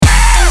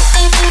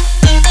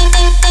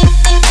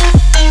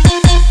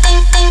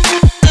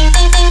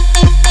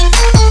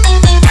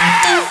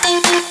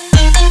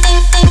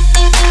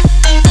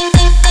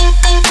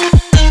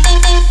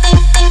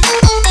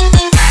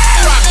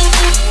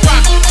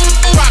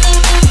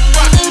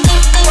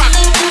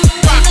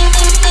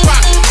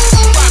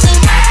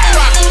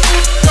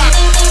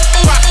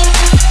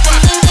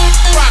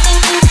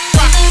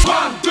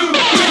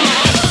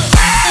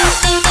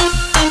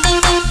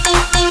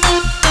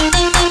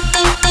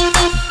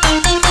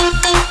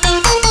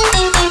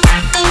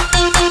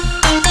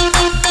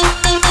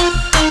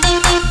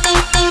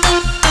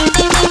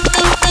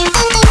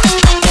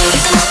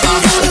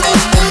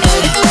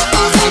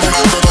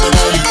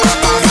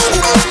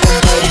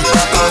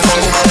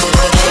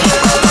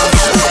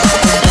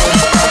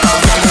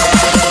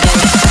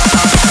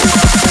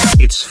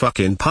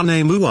fucking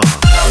Pane Mua.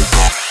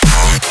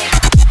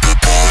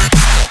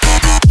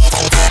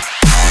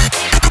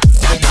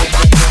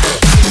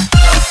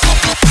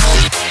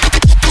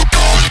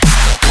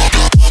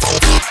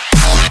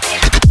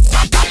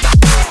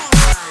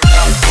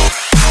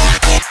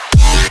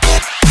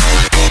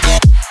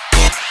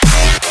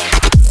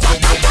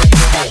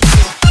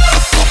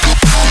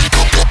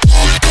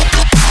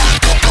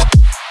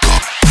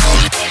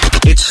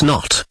 It's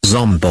not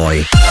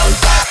Zomboy.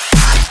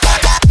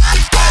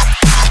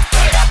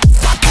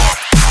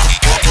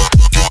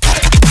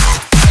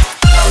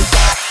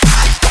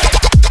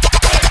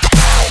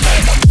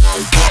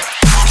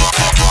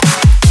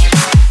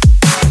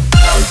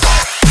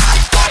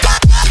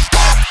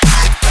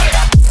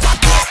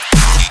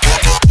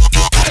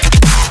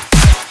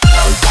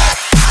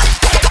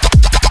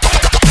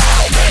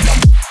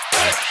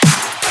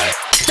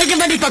 They get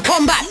ready for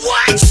combat.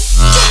 What?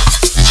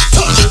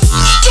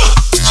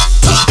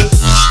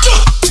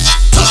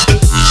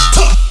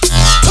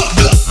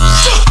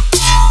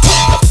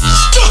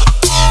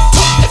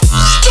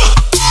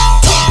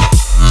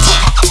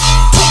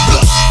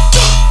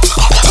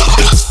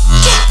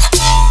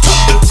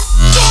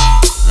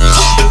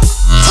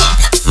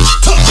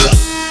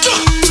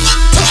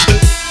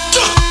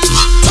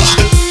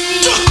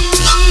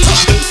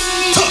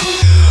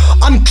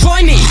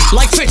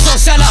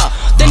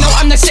 They know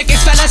I'm the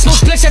sickest fella, smoke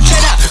splits of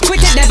cheddar.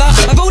 Quit it never,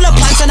 I roll up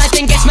plants and I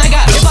think it's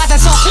mega. If I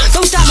that's off,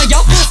 don't start me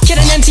up.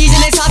 Killing MCs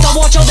and it's hard to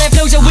watch all their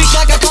flows are weak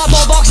like a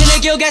cardboard box and a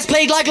girl gets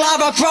played like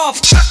Lara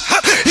Croft.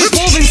 It's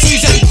moving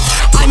season,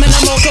 I'm an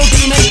immortal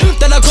demon.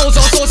 Then I cause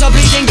all sorts of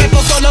bleeding, get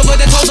booked all over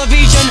the total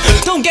region.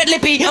 Don't get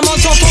lippy, I'm on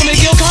top for me,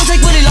 girl can't take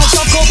money like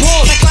softcore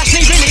porn. Like Flash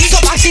me really,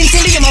 stop acting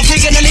silly, I'm a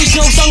freak and at least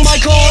no sung by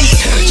corn.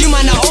 You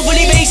man are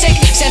overly basic,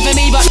 said for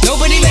me but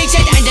nobody makes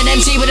it. And an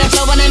MC with a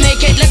flow and I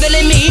make it,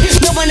 leveling me,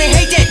 no one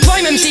hate it.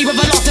 Crime MC with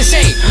a lot to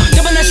say,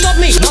 they wanna stop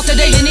me, not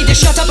today. They need to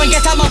shut up and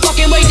get out my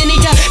fucking way. They need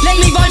to let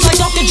me ride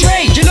like Dr.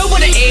 Dre. You know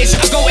what it is,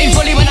 I go in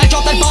fully when I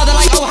drop that bar. They're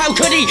like, oh how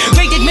could he,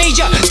 rated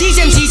major. These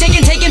MCs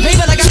taking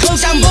paper like a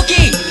closed down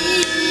bookie.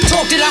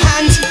 Talk to the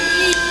hands,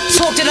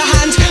 talk to the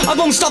hands. I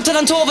won't stop till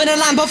I'm touring a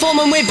land,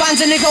 performing with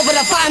bands and they over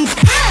the fans.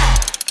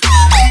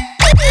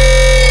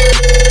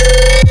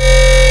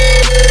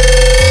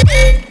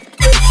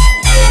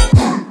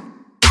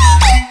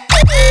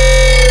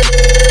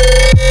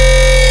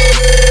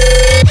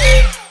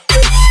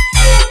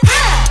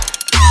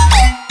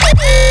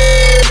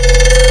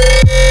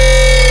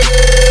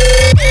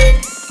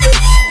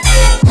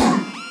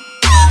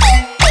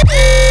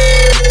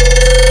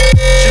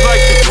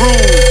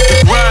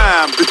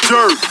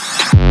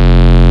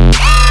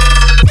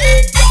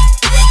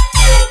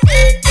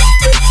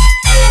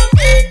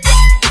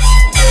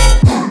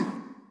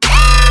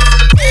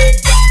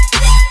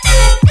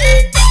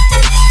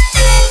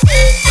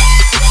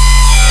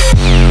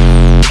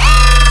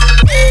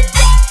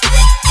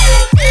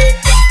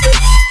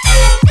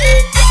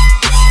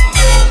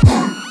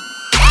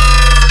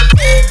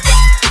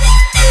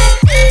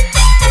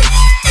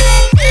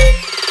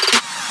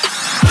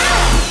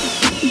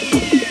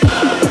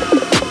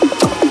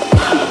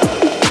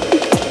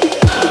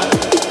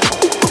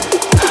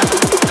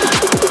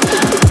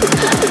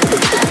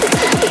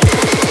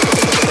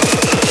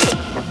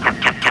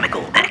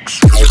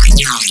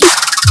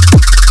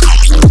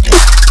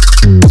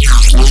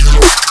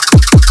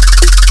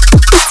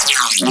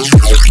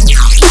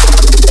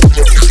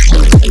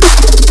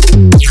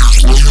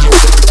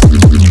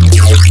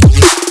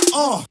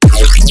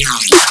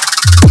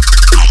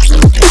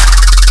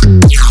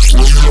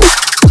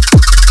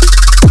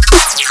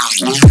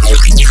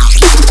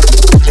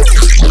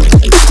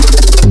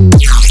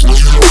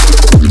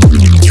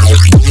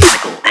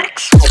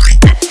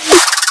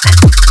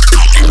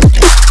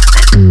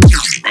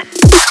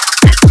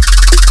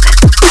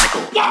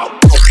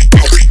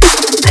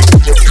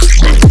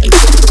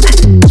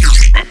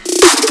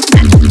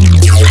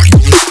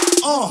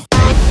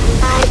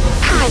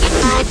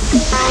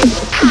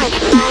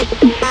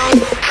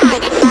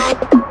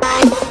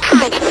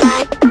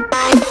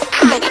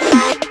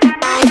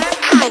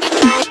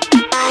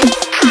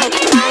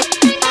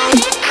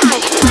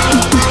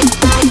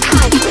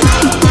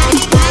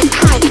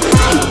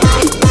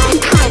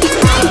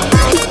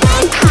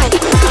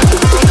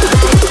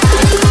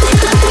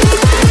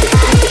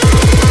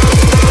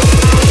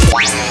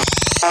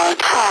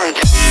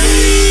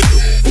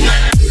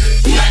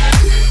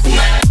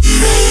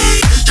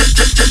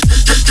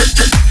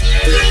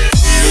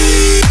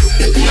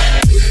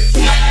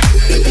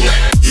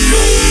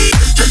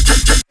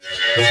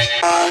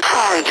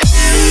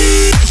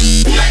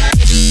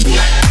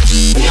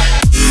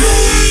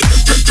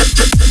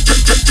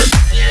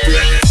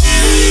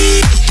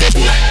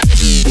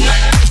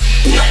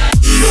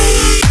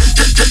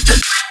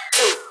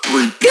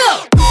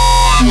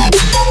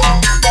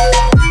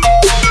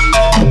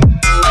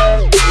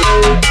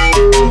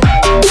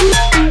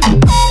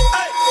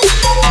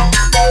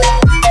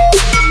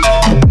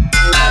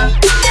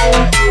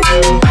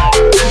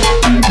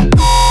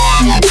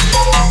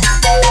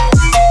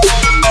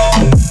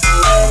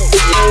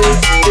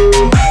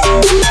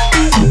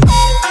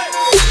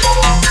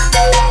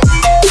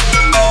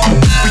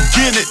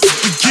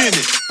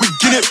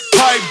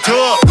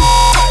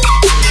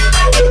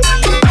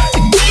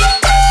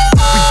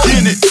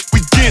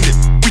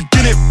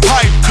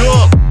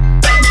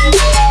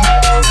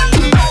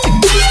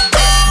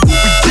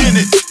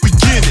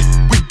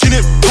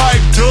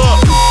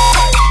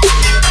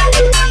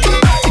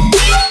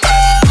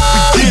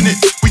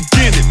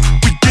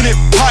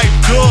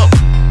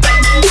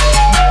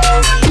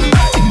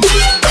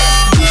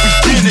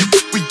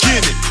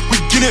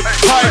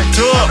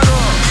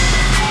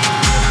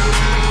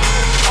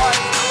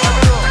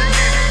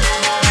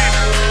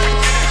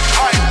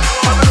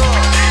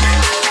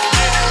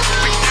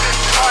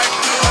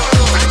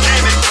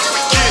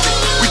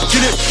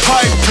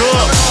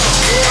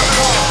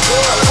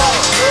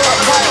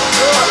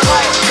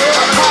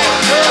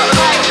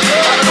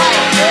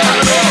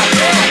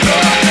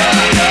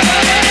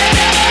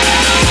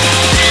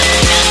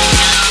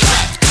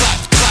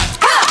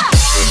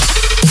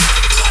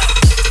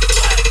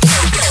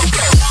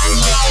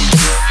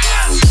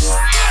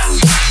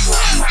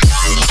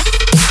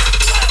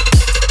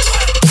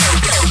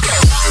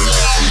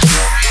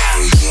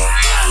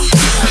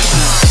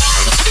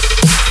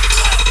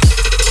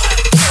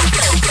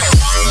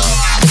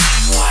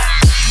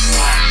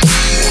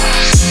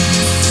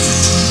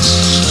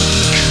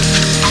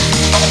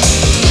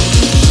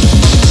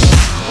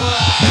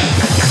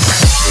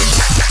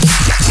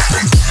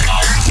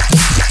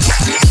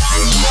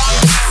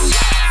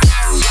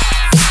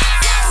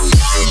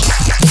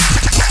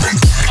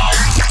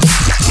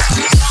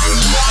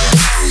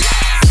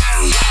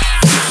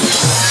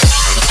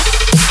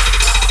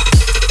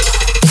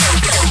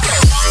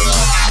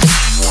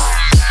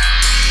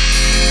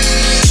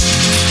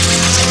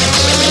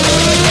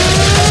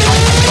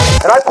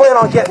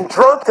 on getting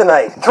drunk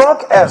tonight.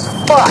 Drunk as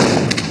fuck.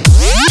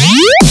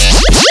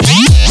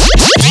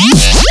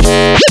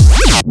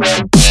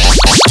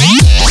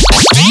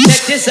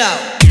 Check this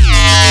out.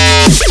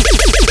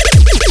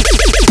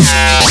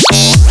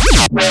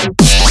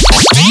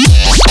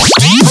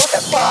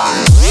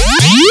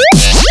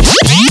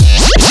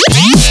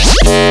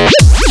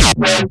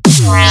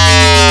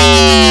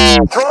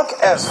 Drunk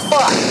as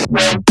fuck.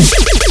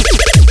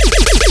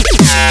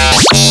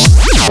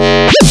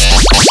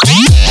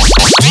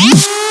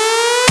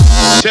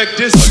 Check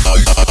this.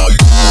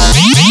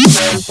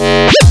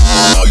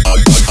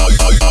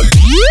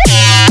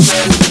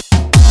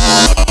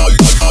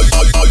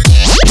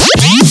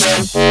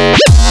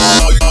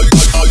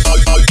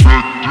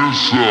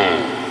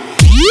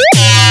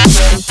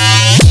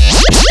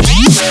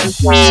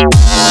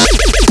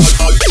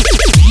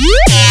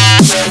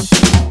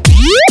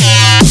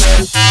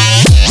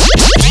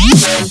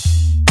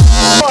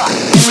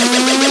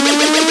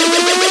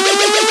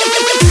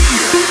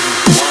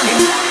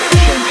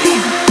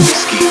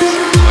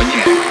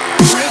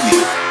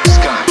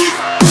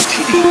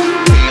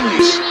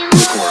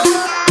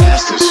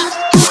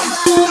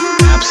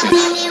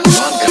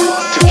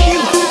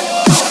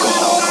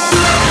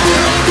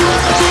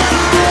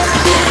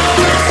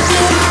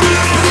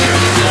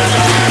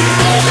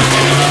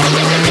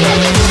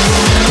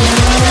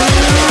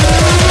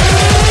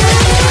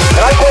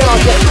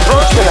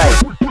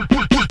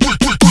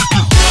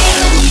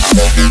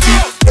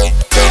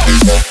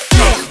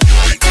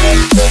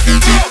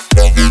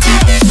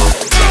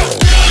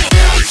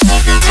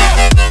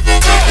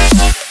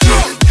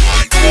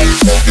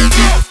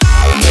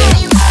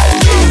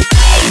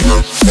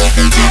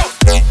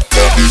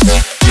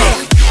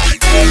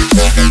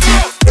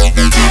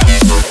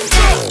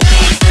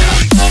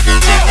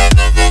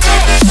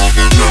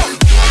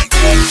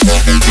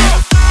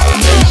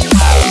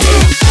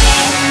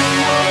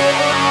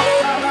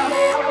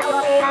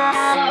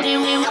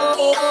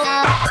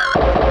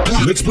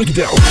 Let's break it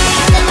down.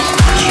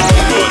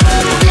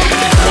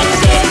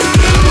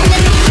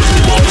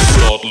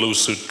 Start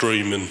lucid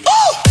dreaming.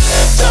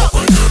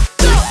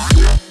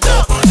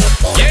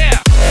 Yeah.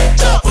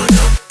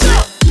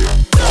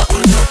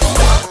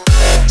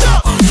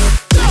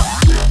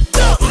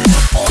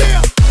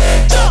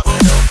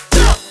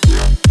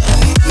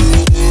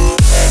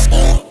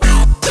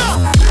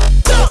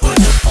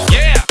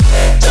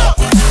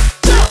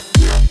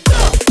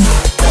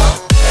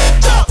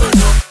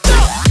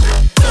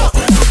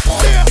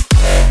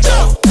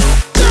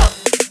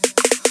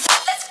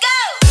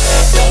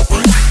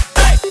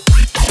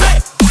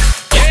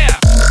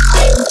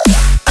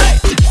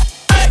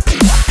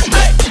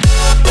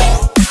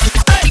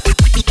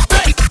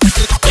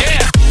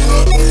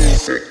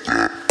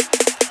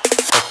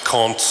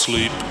 Can't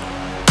sleep.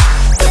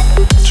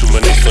 Too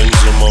many things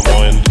on my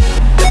mind,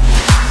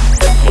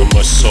 on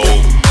my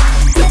soul.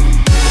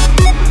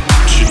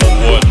 But you know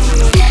what?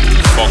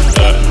 Fuck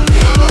that.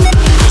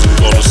 'Cause I'm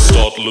gonna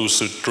start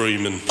lucid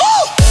dreaming.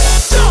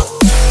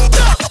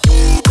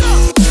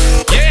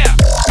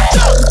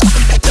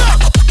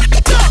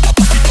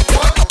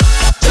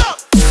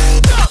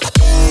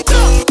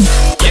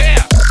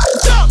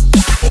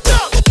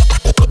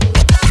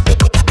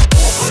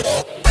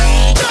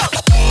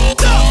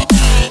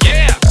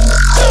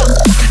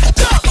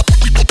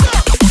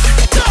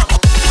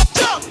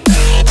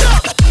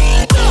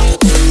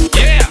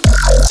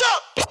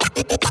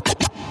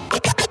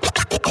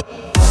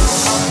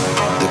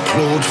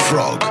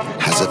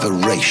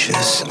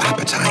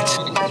 Appetite.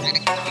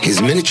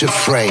 His miniature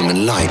frame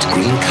and light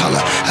green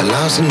color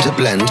allows him to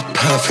blend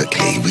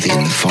perfectly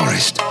within the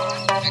forest.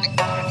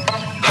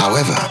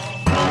 However,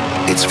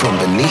 it's from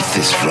beneath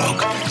this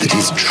frog that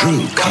his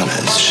true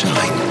colors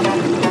shine.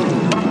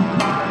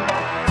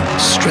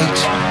 Straight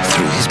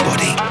through his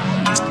body.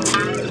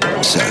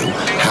 So,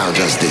 how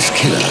does this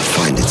killer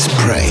find its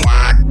prey?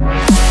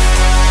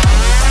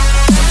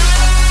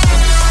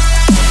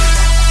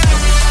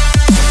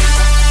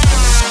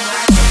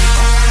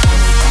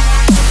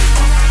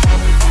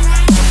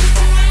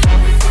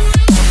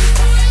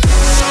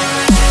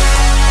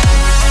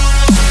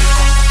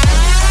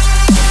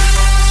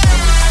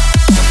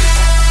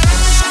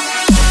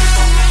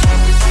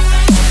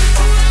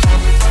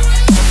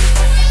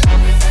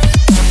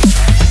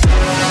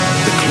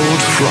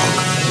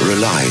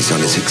 Relies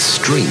on its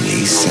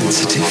extremely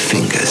sensitive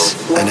fingers,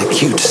 an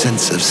acute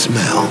sense of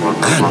smell,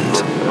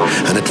 and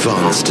an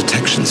advanced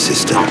detection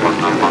system,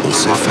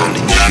 also found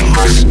in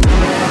sharks.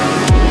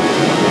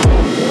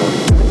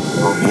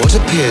 What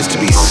appears to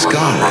be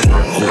scarring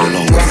all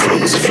along the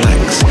frog's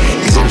flanks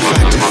is in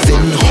fact a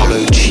thin,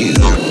 hollow tube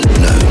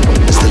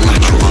known as the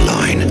lateral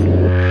line.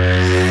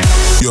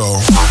 Yo.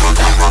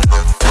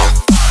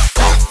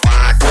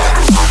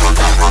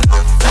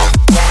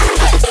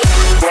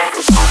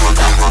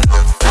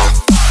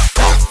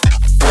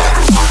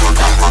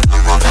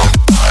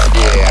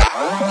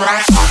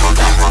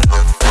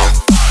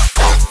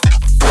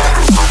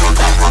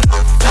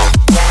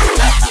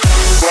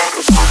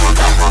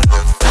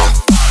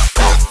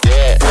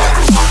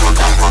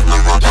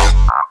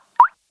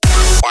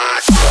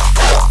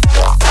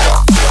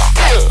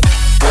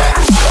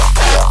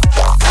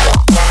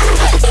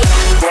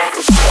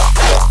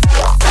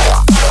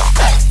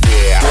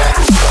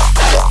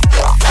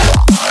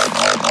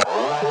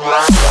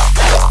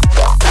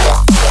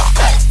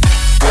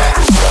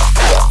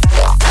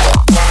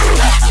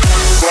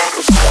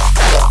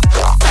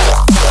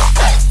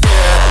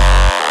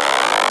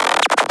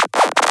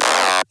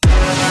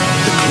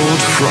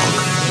 frog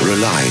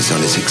relies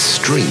on its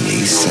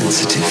extremely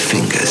sensitive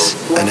fingers,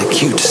 an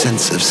acute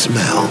sense of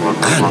smell,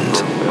 and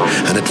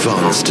an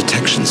advanced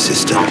detection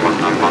system,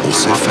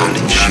 also found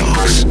in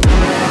sharks.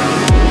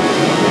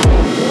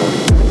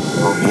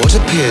 What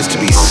appears to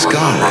be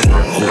scarring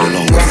all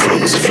along the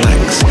frog's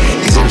flanks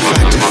is in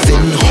fact a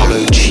thin,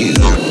 hollow tube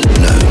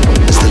known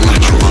as the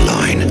lateral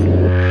line.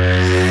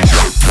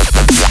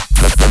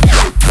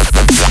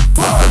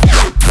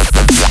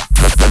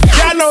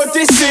 Y'all know what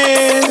this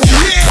is.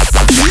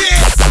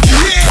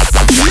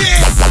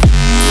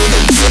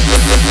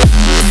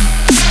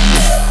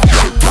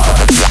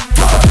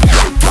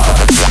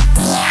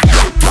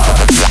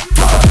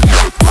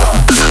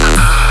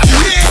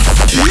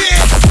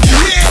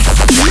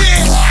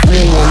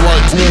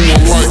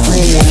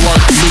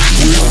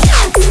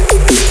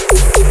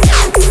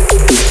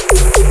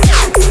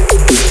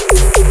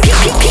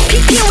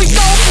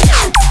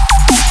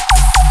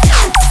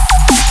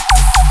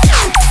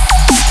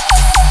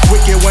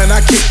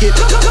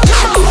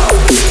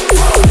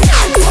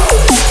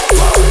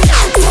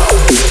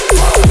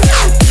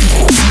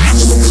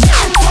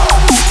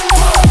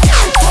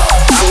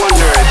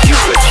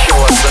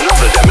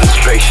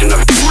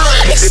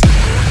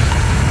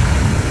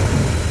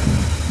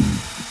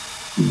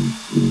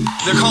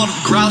 They're called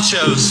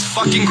Grouchos,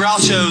 fucking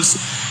Grouchos,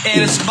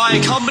 and it's by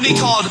a company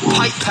called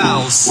Pipe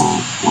Pals.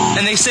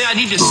 And they say I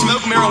need to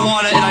smoke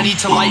marijuana and I need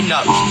to lighten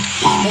up.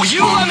 Well,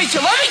 let me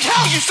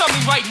tell you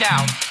something right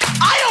now.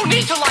 I don't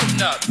need to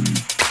lighten up.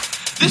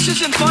 This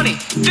isn't funny.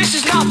 This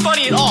is not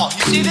funny at all.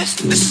 You see this?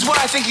 This is what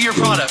I think of your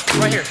product.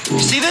 Right here. You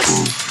see this?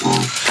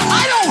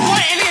 I don't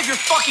want any of your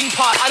fucking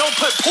pot. I don't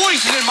put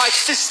poison in my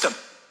system.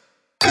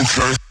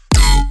 Okay.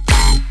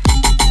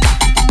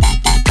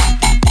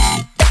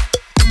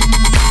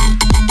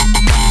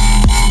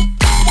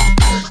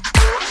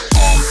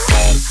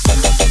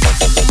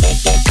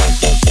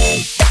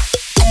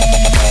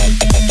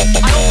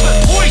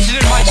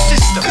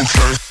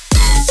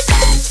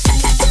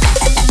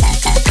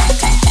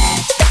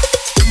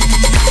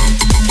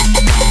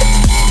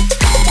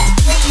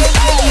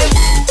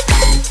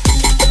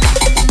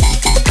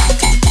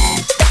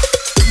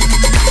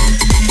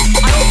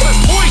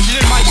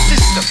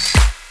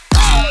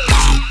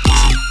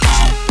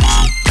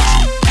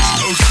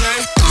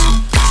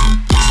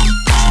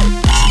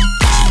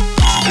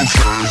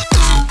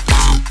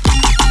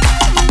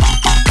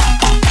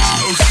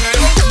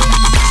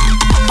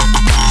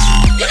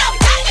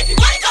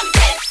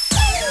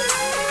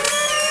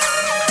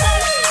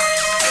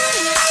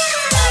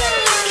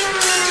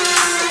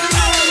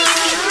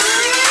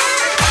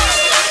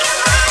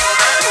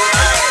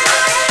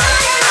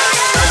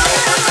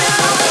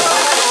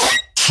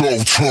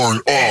 So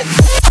turn up.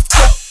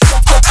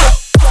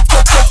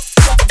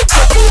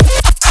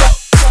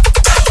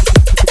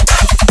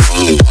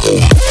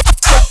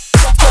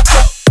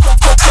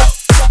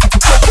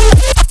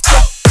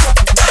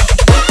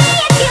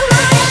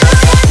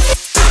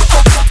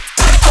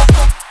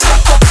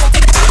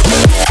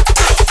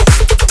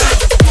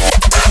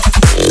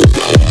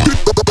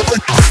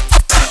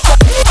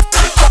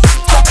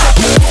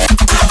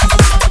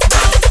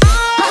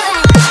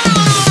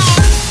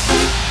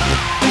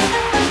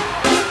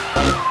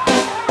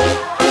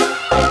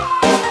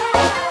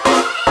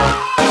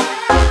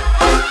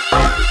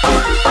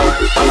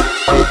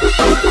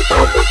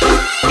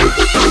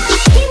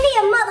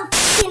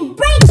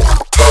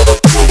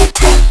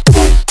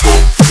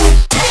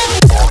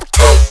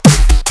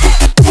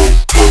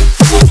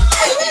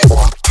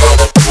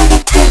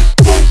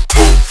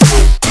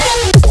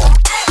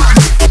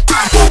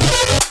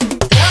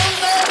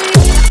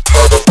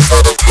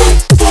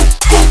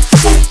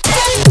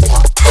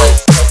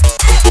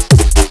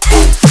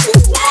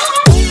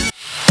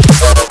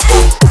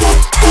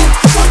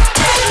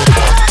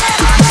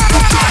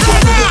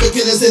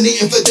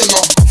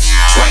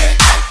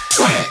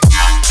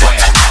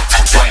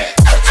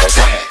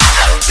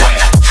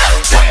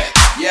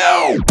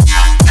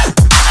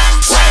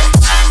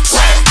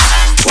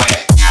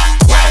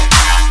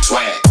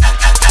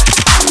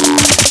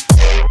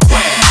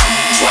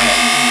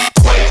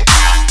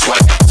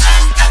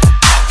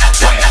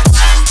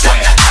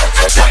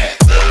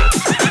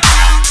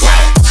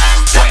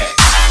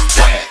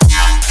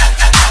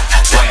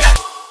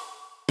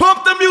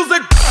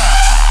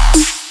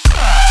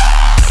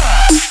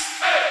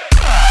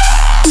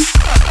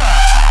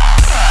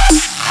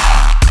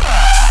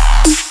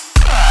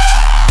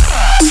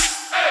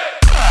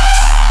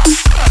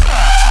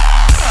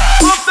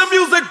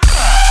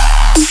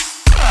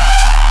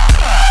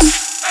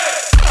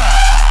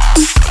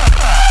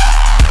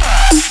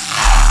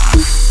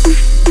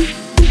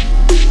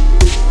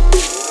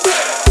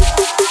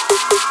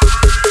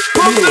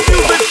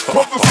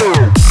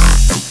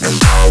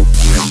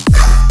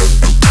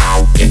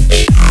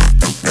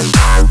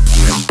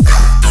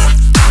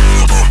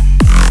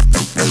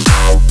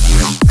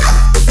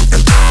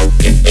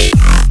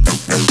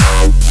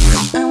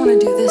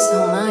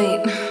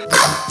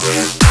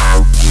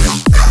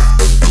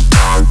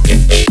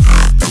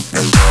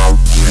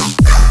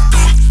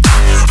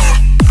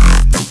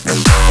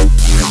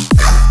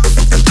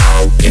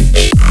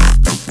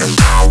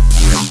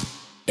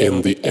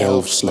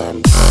 elves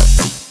land.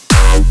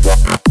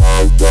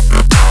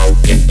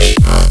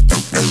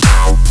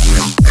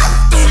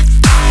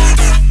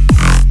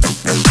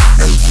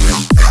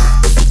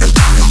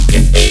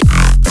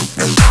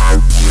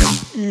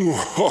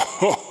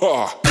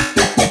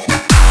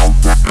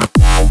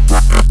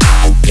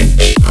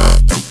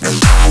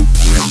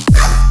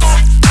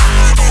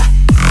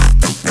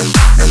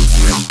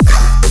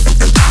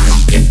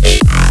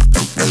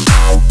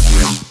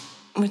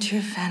 What's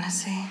your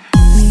fantasy?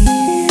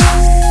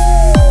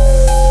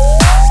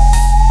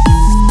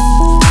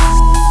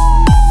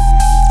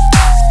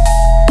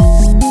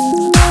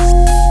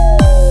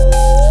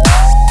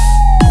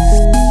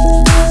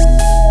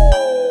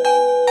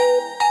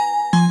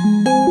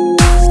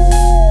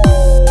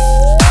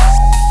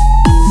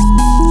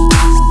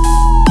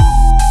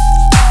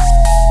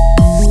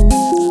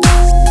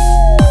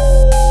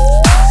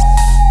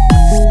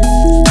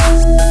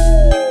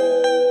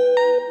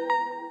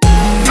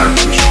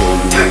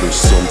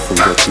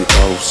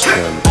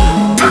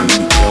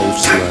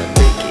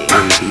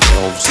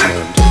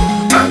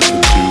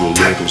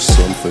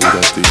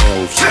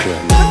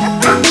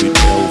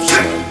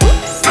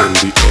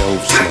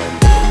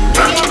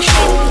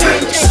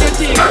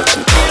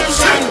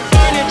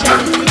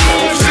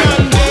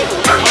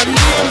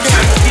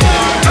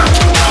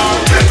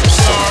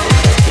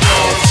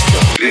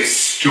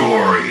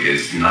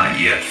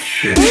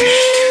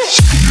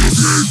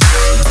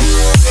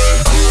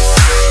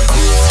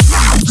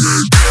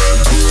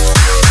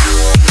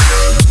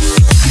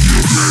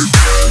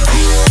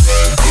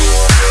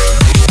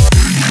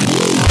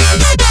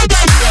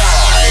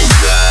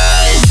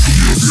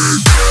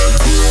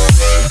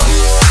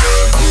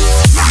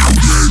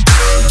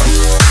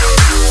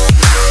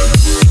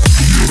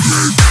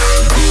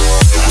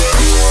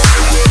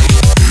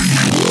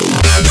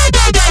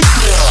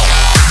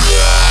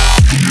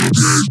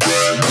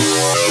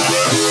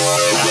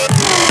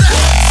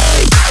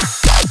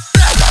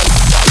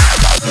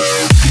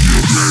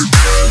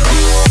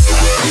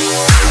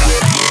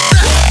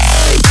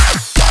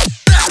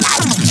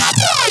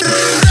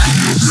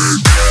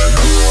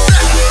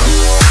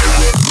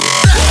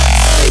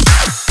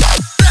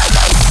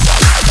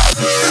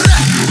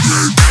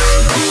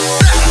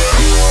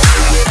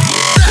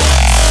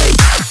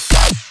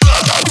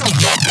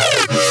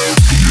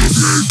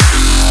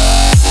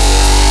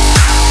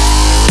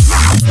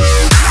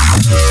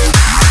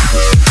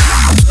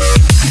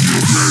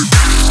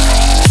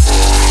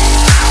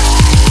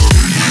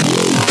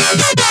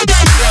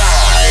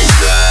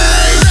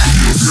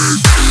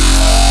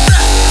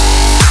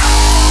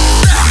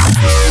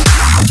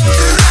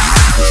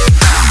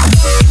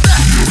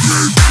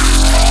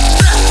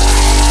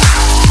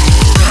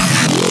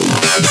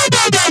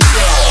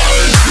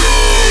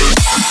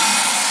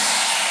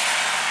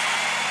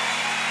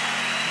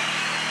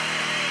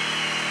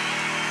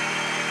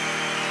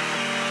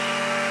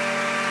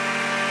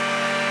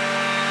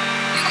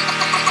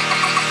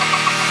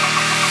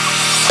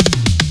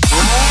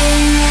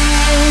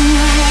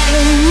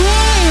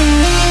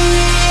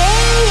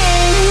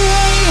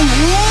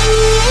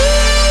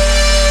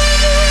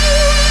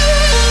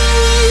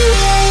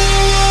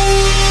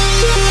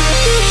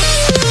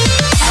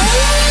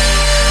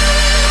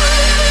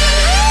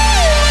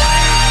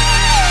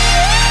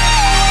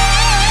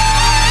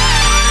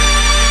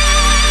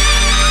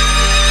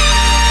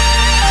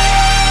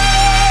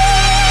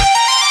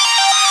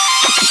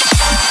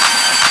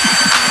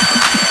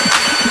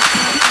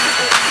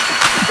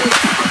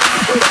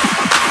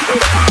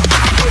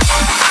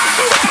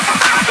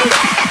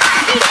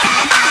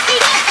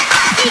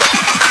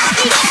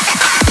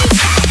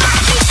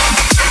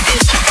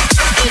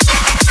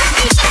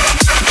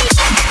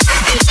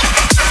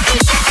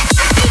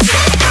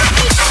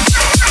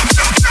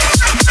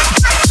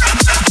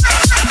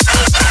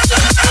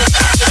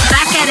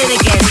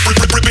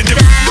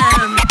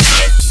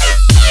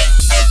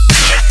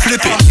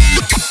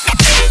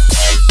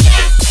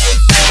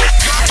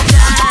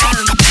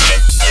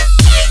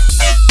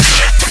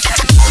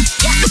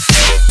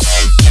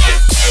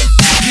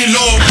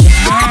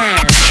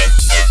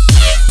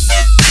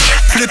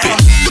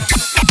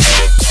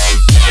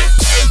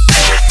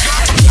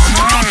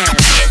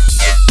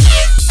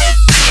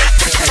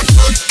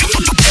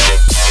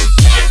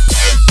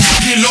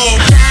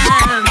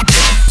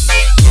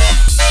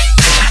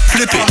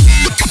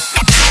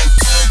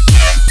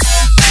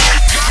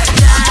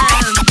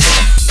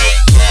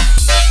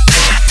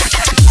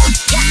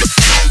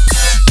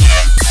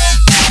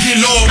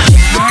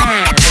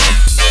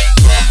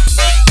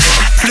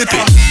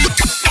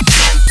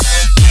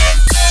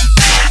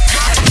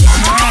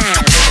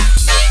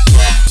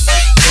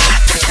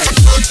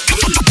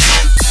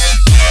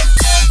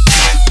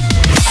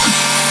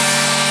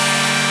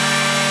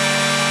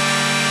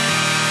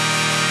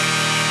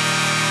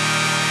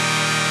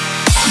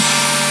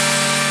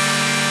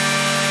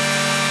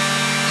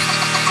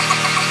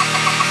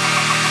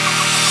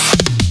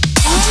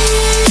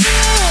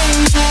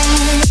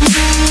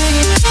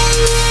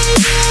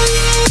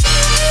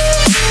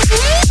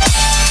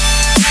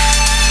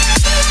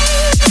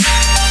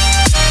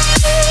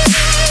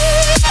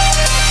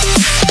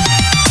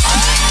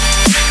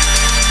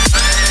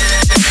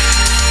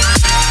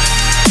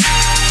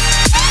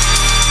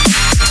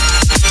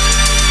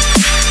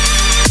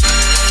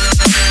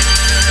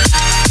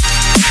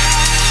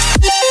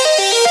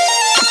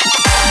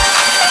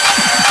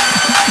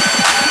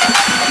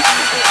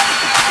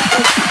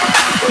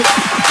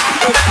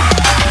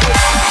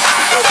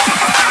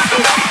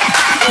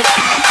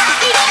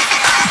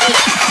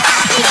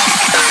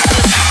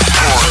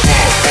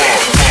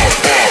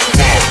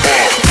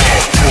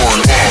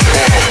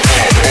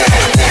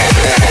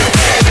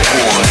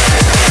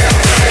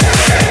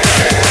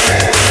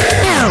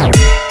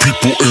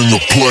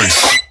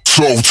 place,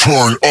 so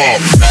turn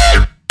up.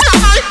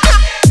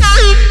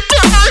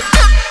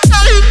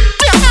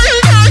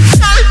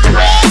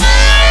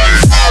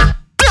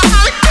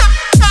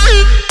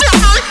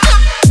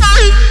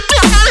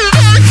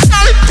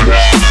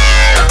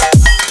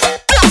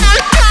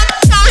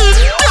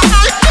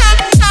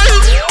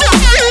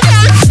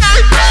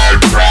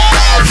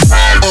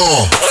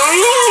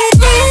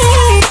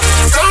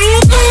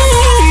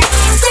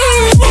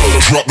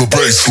 Drop the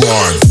bass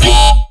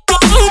line.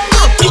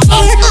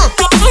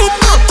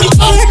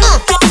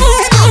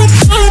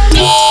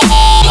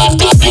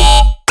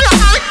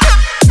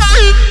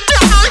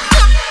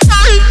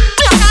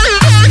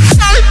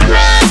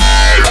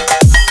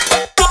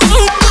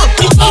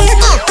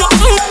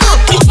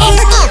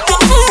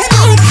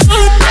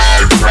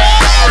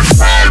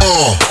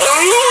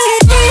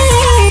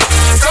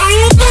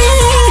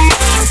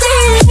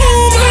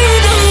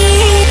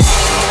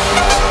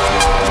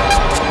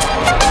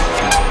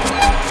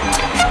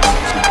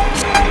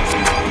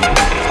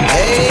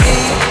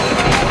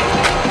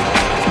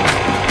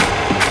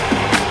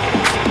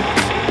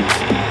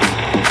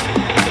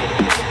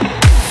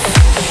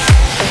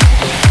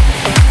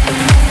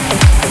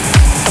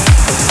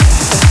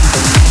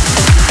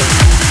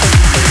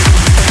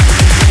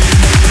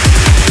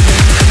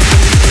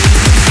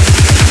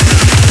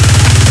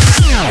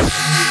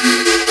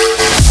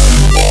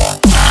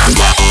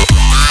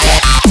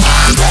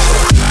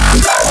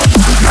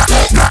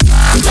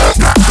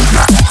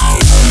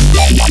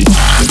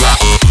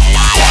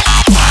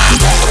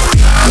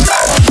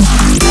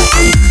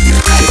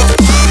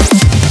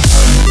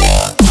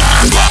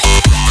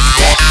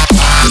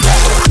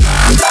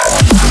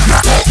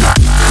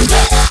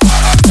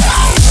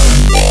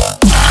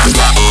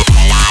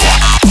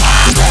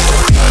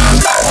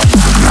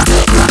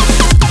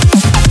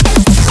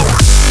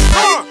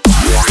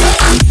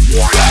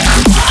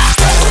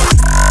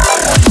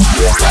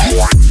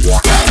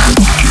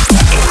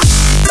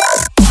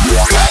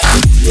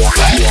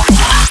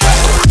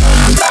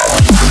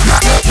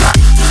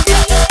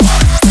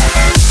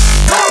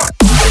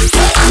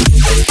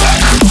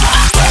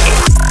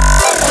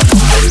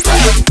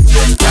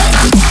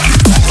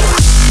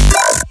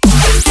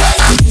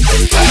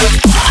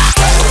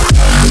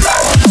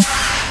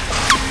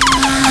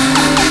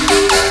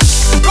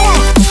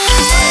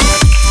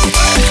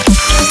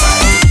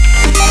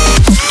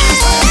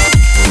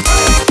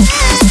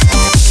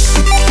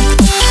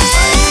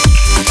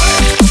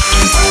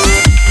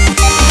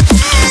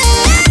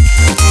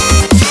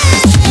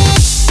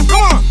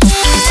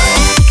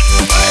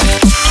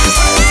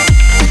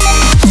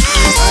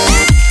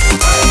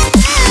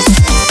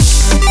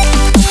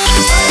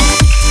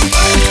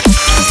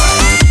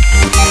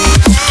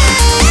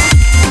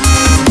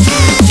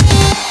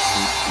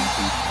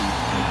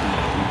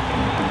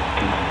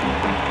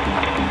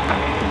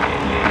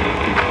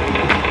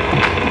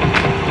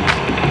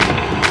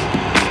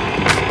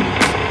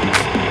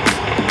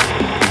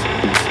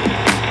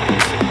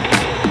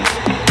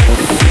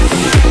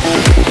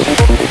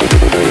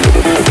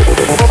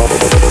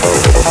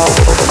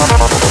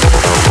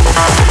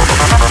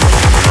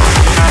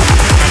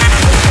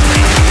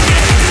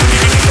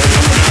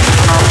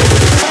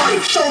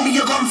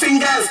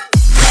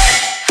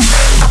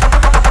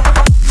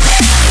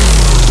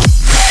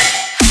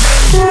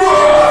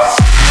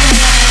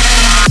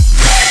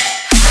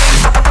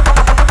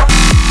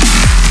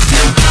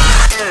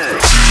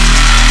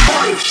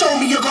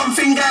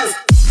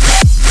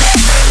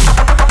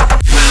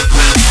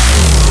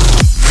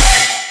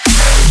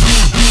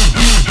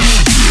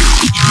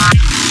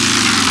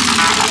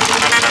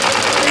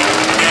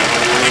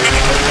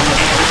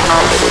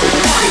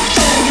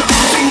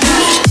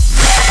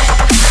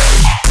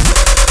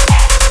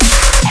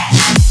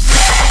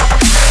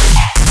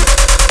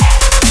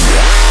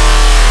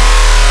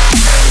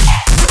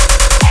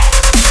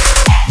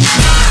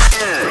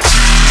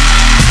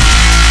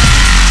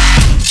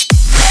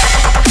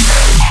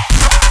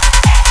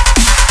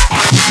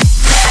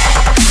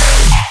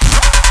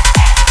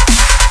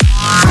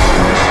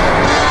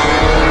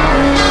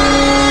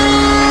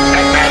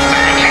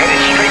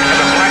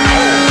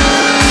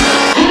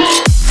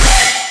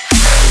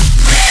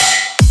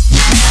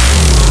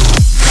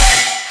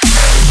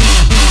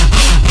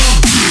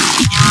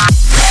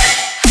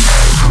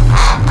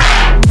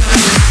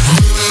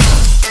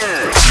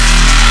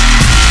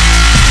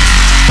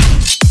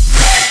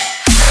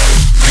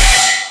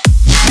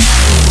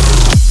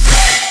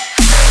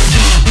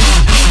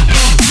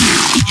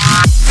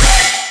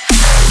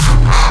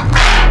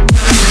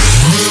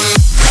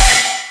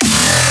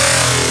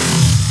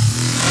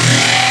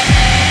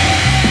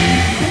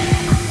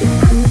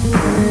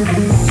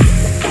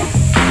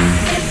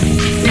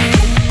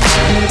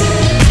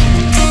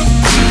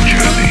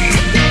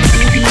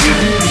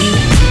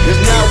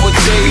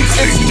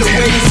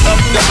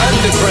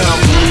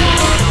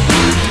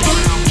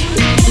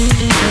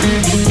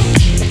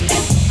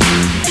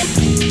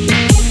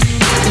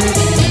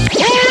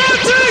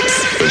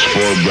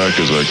 back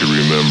as I can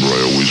remember,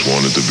 I always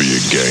wanted to be a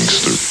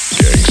gangster.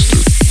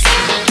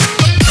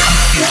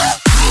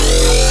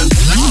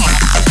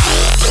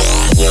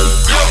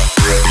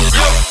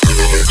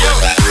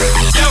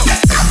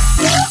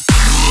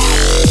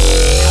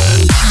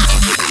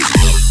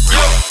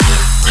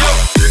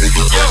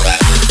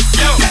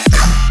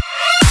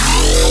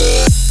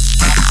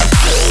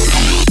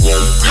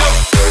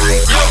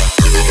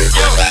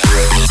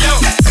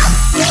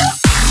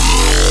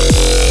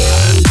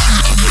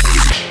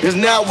 Cause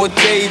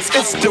nowadays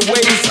it's the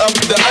ways of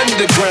the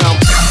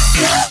underground.